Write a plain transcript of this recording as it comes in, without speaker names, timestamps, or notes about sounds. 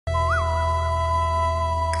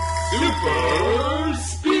Super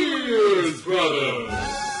Spears Brothers!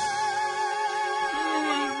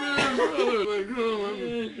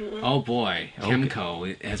 Oh boy,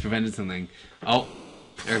 Chemco has prevented something. Oh,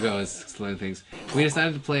 there goes, slowing things. We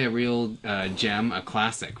decided to play a real gem, a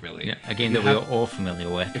classic, really. Yeah, a game that we're all familiar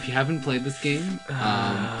with. If you haven't played this game,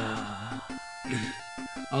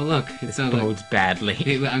 oh look, it sounds bodes badly.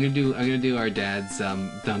 Hey, I'm gonna do our dad's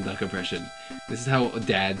Donald Duck impression. This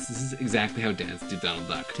is exactly how dads do Donald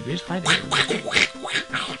Duck. Did we just find it?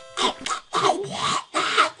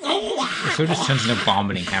 So it just turns into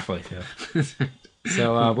vomiting halfway through.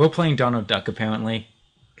 So we're playing Donald Duck apparently,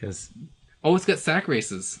 because oh, it's got sack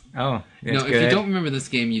races. Oh, that's good. If you don't remember this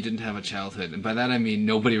game, you didn't have a childhood, and by that I mean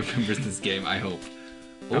nobody remembers this game. I hope.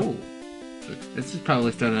 Oh, this is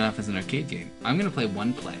probably started off as an arcade game. I'm gonna play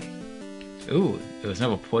one play. Ooh, it was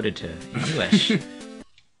never ported to English.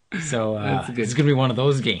 So it's gonna be one of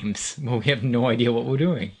those games where we have no idea what we're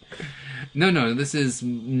doing. No, this is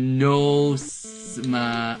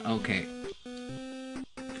okay.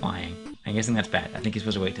 Flying. I'm guessing that's bad. I think you're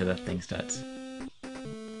supposed to wait till the thing starts.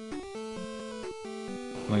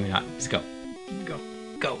 Maybe not. Just go.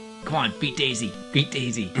 Go. Come on, beat Daisy. Beat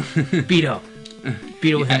her.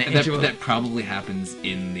 Beat her with an intro. That probably happens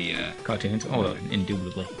in the cartoons. Oh,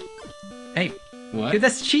 indubitably. Hey, what? Dude,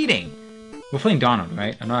 that's cheating. We're playing Donald,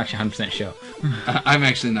 right? I'm not actually 100% sure. I'm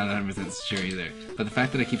actually not 100% sure either. But the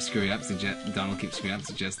fact that I keep screwing up Donald keeps screwing up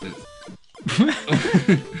suggests that.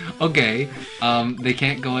 Okay, they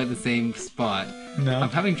can't go at the same spot. No. I'm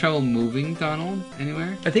having trouble moving Donald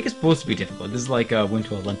anywhere. I think it's supposed to be difficult. This is like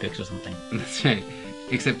Winter Olympics or something. That's right.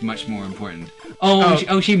 Except much more important.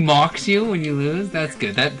 She mocks you when you lose? That's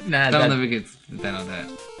good. That'll never get that.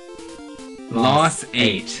 Loss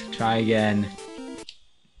 8. Try again.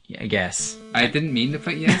 Yeah, I guess. I didn't mean to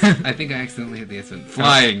put yes. I think I accidentally hit the yes one.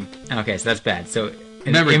 Flying. Okay, so that's bad. So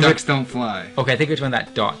remember, ducks don't fly. Okay, I think it's when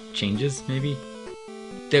that dot changes, maybe.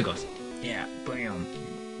 There it goes. Yeah, bam.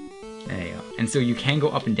 There you go. And so you can go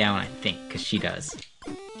up and down, I think, because she does.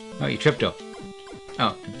 Oh, you tripped up.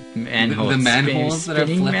 Oh, manhole. The manholes that are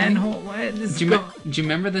flipping? Manhole? What? Do you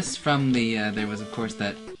remember this from the? There was, of course,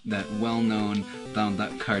 that well-known Donald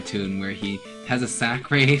Duck cartoon where he has a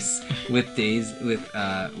sack race with Daisy,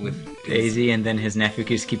 and then his nephew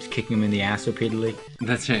just keeps kicking him in the ass repeatedly.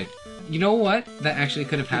 That's right. You know what? That actually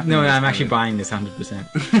could have happened. No, I'm actually buying this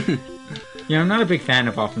 100%. I'm not a big fan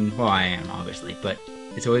of well, I am, obviously, but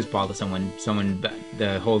it's always bothersome when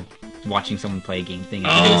the whole watching someone play a game thing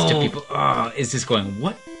is to people, is just going,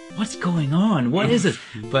 what's going on? What is this?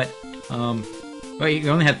 But, well, you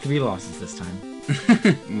only had 3 losses this time.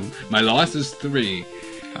 My loss is 3.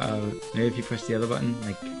 Maybe if you press the other button,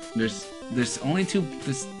 like... There's only 2,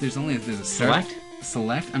 there's a select?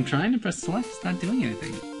 Select? I'm trying to press select, it's not doing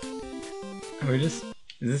anything.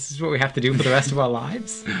 This is what we have to do for the rest of our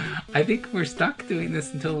lives? I think we're stuck doing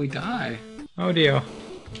this until we die. Oh dear.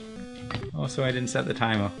 Oh, so I didn't set the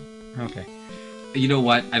timer. Okay. You know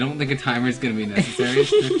what? I don't think a timer is going to be necessary,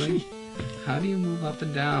 strictly. How do you move up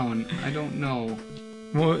and down? I don't know.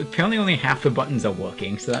 Well, apparently only half the buttons are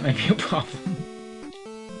working, so that might be a problem.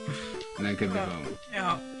 And that could be wrong.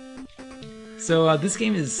 Yeah. So, this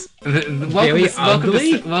game is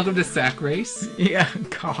welcome to Sack Race. Yeah,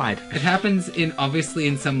 God. It happens obviously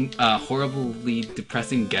in some horribly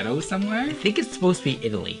depressing ghetto somewhere. I think it's supposed to be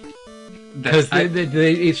Italy. Because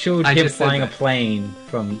it showed him flying a plane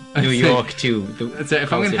from New York to the... So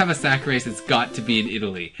if I'm going to have a sack race, it's got to be in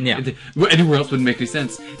Italy. Yeah. Anywhere else wouldn't make any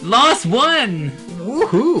sense. Loss 1!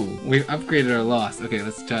 Woohoo! We've upgraded our loss. Okay,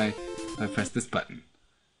 let's try. I press this button.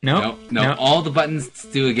 No. All the buttons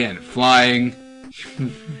do again. Flying.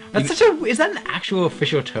 That's such a... Is that an actual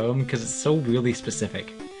official term? Because it's so really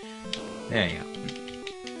specific. There you go.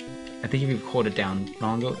 I think if you hold it down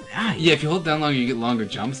longer... Yeah, if you hold it down longer, you get longer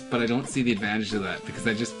jumps, but I don't see the advantage of that, because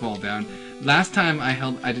I just fall down. Last time I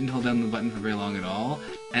didn't hold down the button for very long at all,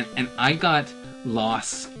 and I got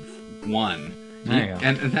loss 1. There you go.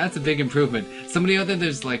 And that's a big improvement. Somebody out there,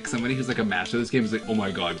 there's like somebody who's like a master of this game is like, oh my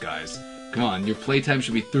god, guys. Come on, your playtime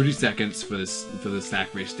should be 30 seconds for the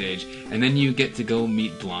sack race stage, and then you get to go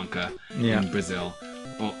meet Blanca in Brazil.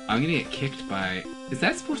 Well, I'm gonna get kicked by... Is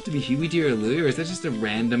that supposed to be Huey, Deer, or Louie, or is that just a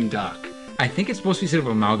random duck? I think it's supposed to be sort of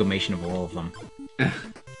an amalgamation of all of them. I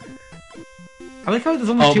like how there's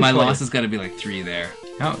only 2 my players. loss has got to be like 3 there.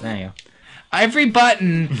 Oh, there you go. Every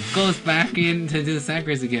button goes back in to do the sack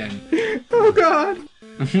race again. Oh god!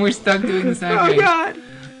 We're stuck doing the sack race. Oh god!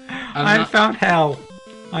 I have found hell.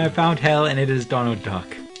 I have found hell, and it is Donald Duck.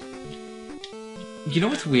 You know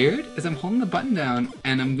what's weird? Is I'm holding the button down,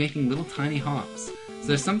 and I'm making little tiny hops. So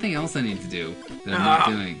there's something else I need to do that I'm not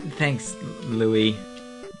doing. Thanks, Louie.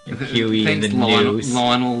 Huey and Thanks, the news.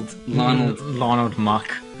 Lonald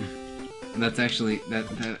Muck. That's actually that.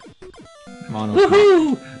 Lonald Muck.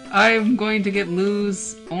 Woohoo! I'm going to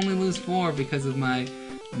only lose 4 because of my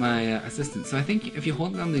assistant. So I think if you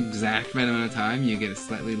hold it on the exact right amount of time, you get a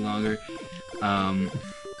slightly longer.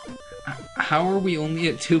 How are we only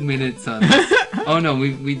at 2 minutes on this? Oh no,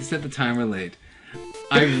 we set the timer late.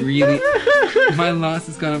 My loss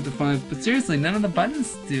has gone up to 5. But seriously, none of the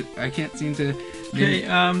buttons do. I can't seem to. Okay,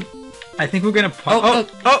 I think we're gonna. Oh,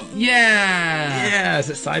 yeah! Yeah, is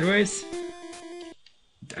it sideways?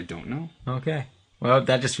 I don't know. Okay. Well,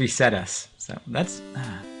 that just reset us. So that's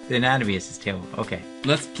the anatomy is terrible. Okay.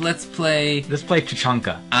 Let's play. Let's play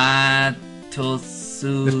Tachanka.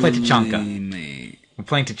 Let's play Tachanka. We're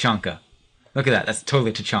playing Tachanka. Look at that. That's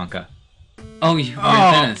totally Tachanka. Oh, you're in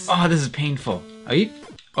Venice. Oh, this is painful. Are you?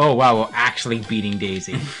 Oh wow, we're actually beating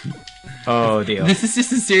Daisy. Oh dear. This is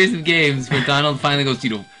just a series of games where Donald finally goes,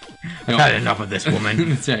 I've had enough of this woman.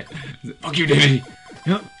 That's right. Fuck you, Daisy.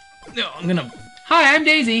 No, I'm gonna. Hi, I'm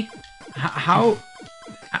Daisy. How?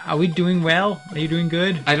 Are we doing well? Are you doing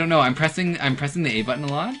good? I don't know. I'm pressing the A button a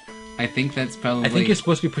lot. I think that's probably. I think you're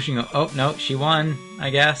supposed to be pushing. Oh no, she won. I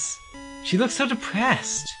guess. She looks so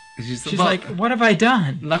depressed. She's like, "What have I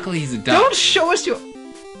done?" Luckily, he's a duck. Don't show us your.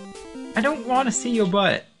 I don't want to see your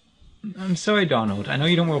butt. I'm sorry, Donald. I know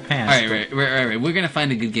you don't wear pants. All right. We're gonna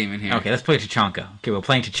find a good game in here. Okay, let's play Tachanka. Okay, we're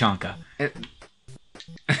playing Tachanka.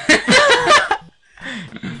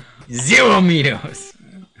 0 meters.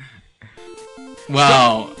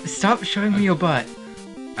 Wow. Stop showing me your butt.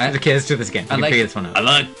 Okay, let's do this again. We can figure this one out. I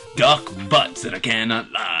like duck butts that I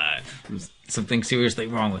cannot lie. Something seriously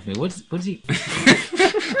wrong with me. What's he?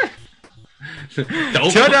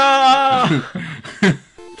 Ta-da!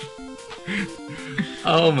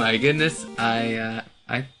 Oh my goodness. All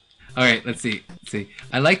right, let's see.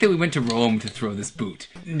 I like that we went to Rome to throw this boot.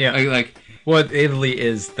 Yeah. Well, Italy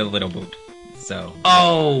is the little boot. So.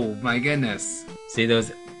 Oh my goodness. See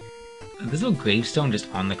those? There's no gravestone just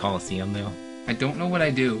on the Colosseum though. I don't know what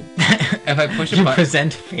I do. If I push a button. You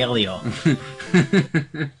present failure.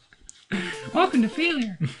 Welcome to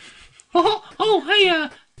failure. Hey,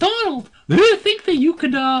 Donald. Do you think that you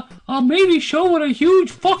could maybe show what a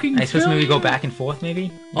huge fucking I suppose maybe go back and forth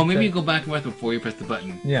maybe? Oh, maybe you go back and forth before you press the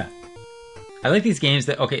button. Yeah. I like these games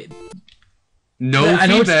that, okay. No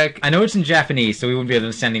feedback. I know it's in Japanese, so we wouldn't be able to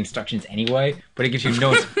understand the instructions anyway, but it gives you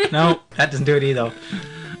notes. No, that doesn't do it either.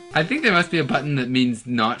 I think there must be a button that means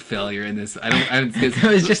not failure in this.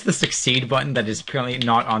 It's just the succeed button that is apparently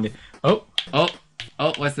not on the... Oh,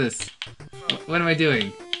 what's this? What am I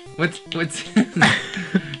doing? What's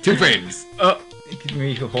 2 frames. Can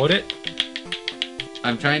we hold it?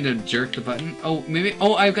 I'm trying to jerk the button.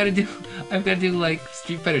 I've got to do like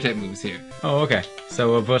Street Fighter type moves here. Oh, okay.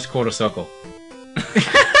 So reverse quarter circle.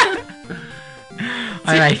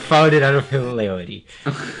 And I found it out of hilarity.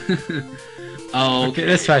 Okay,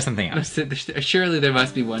 let's try something else. Surely there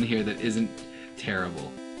must be one here that isn't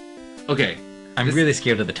terrible. Okay. I'm really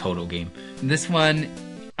scared of the total game. This one...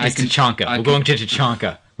 It's Tachanka. We're going to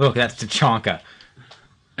Tachanka. Look, that's Tachanka.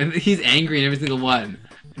 And he's angry in every single one.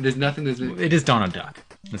 There's nothing that's... It is Donald Duck.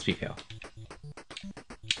 Let's be fair.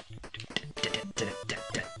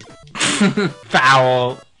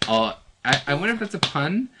 Fowl. Oh, I wonder if that's a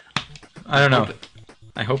pun? I don't know.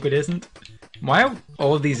 I hope it isn't. Why are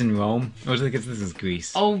all of these in Rome? Or is it because this is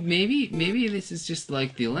Greece? Oh, maybe this is just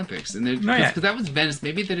like the Olympics, and because that was Venice.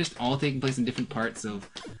 Maybe they're just all taking place in different parts of.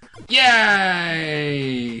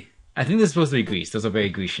 Yay! I think this is supposed to be Greece. Those are very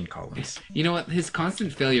Grecian columns. You know what? His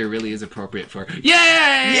constant failure really is appropriate for. Yay!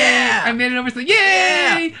 Yeah! I made it over to. Yay!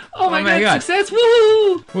 Yeah! Oh my god! Success!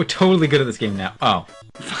 Woo! We're totally good at this game now. Oh.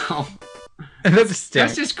 Wow. That's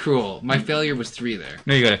just cruel. My failure was 3 there.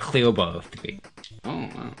 No, you got a clear bar of 3. Oh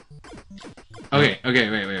wow. Okay,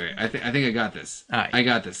 wait. I think I got this. Right. I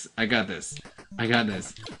got this. I don't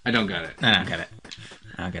got it. I don't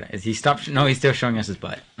get it. Is he stopped? No, he's still showing us his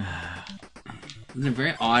butt. They're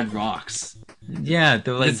very odd rocks. Yeah,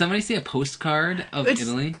 they're like... Did somebody see a postcard of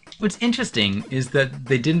Italy? What's interesting is that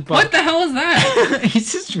they didn't bother... What the hell is that?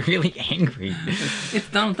 He's just really angry. It's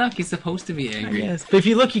Donald Duck. He's supposed to be angry. Yes. But if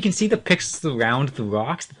you look, you can see the pixels around the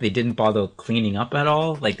rocks that they didn't bother cleaning up at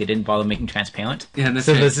all. Like, they didn't bother making transparent. Yeah, that's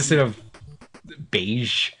so there's this sort of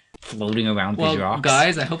beige floating around these rocks.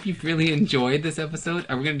 Guys, I hope you've really enjoyed this episode.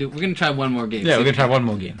 We're gonna try one more game. Yeah, we're gonna try one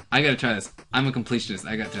more game. I gotta try this. I'm a completionist.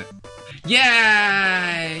 I got to.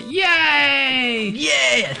 Yay! Yay!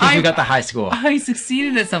 Yay! I think we got the high score. I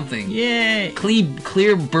succeeded at something. Yay!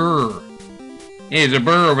 Clear burr. Hey, there's a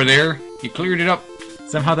burr over there. You cleared it up.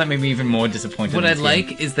 Somehow that made me even more disappointed. What I'd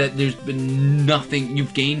like is that there's been nothing.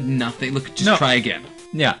 You've gained nothing. Look, just try again.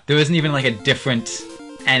 Yeah, there wasn't even like a different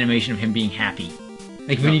animation of him being happy.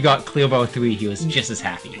 Like when you got Clearbell 3, he was just as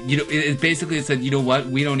happy. You know, it basically said, you know what?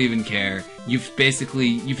 We don't even care. You've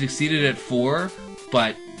succeeded at 4,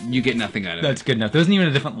 but you get nothing out of it. That's good enough. There wasn't even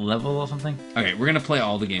a different level or something. Okay, we're gonna play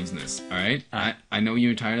all the games in this. All right. I know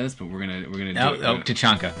you're tired of this, but we're gonna do it. Oh,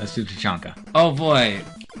 Tachanka. Let's do Tachanka. Oh boy.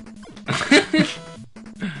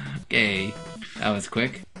 Okay, that was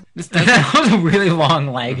quick. That was a really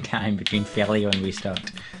long lag time between failure and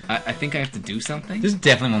restart. I think I have to do something. This is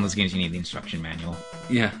definitely one of those games you need the instruction manual.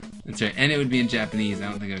 Yeah, that's right. And it would be in Japanese. I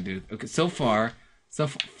don't think I would do it. Okay, so far,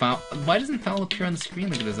 Fowl. Why doesn't Fowl appear on the screen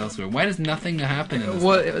like it does elsewhere? Why does nothing happen in this?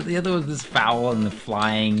 Well, the other was this Fowl and the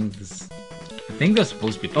flying. I think they're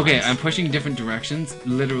supposed to be flying. Okay, I'm pushing different directions.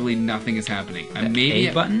 Literally nothing is happening. Maybe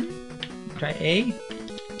A button? Try A?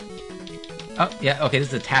 Oh, yeah, okay, this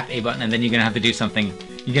is a tap A button, and then you're gonna have to do something.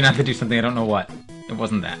 You're gonna have to do something, I don't know what. It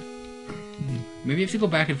wasn't that. Maybe you have to go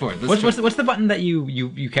back and forth. What's the button that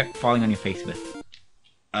you kept falling on your face with?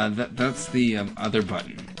 That's the other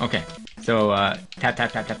button. Okay, so tap,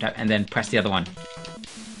 tap, tap, tap, tap, and then press the other one.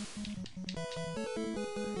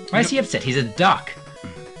 Why is he upset? He's a duck.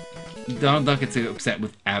 Donald Duck gets upset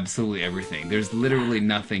with absolutely everything. There's literally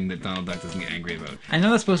nothing that Donald Duck doesn't get angry about. I know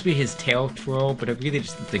that's supposed to be his tail twirl, but I really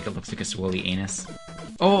just think it looks like a swirly anus.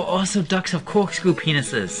 Oh, also ducks have corkscrew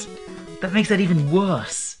penises. That makes that even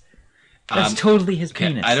worse. That's totally his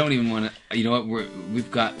penis. I don't even want to. You know what?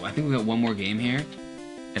 I think we've got one more game here.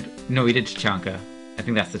 No, we did Tachanka. I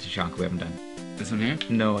think that's the Tachanka we haven't done. This one here?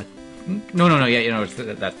 No. No. Yeah, you know, it's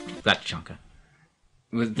that's Tachanka.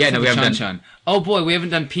 Yeah, no, we haven't done. Oh boy, we haven't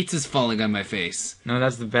done pizzas falling on my face. No,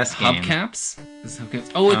 that's the best game. Hubcaps? This is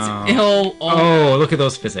hubcaps. Oh, it's Oh, look at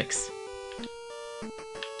those physics.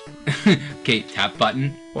 Okay, tap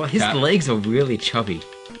button. Well, his legs are really chubby.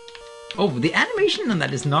 Oh, the animation on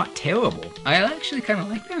that is not terrible. I actually kind of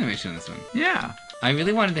like the animation on this one. Yeah. I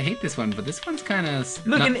really wanted to hate this one, but this one's kind of...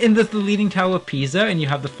 Look, in the Leaning Tower of Pisa, and you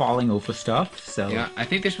have the falling over stuff, so... Yeah, I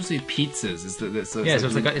think they're supposed to be pizzas. So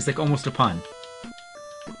it's like almost a pun.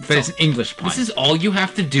 But it's an English pun. This is all you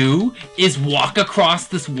have to do, is walk across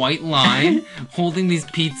this white line, holding these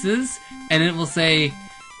pizzas, and it will say...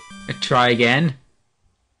 Try again.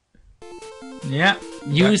 Yeah.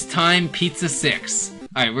 Use time pizza 6.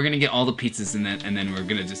 Alright, we're gonna get all the pizzas and then we're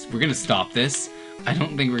gonna stop this. I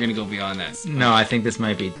don't think we're gonna go beyond this. No, I think this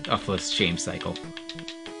might be a first shame cycle.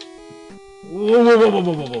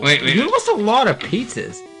 Whoa. Wait. You lost a lot of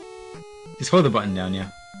pizzas. Just hold the button down,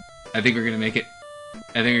 yeah. I think we're gonna make it.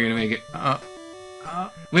 Wait.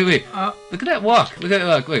 Look at that walk. Look at that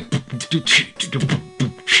walk. Wait.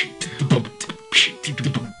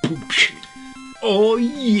 Oh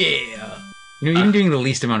yeah. You know, even doing the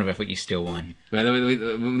least amount of effort, you still won. Wait, let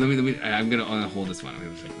me. I'm gonna hold this one. I'm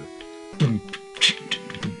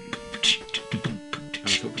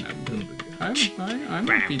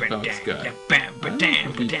a beatbox guy.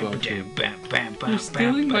 You're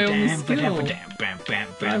stealing my own skill. I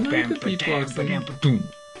like the beatboxing.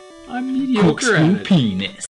 I'm mediocre at it. Penis.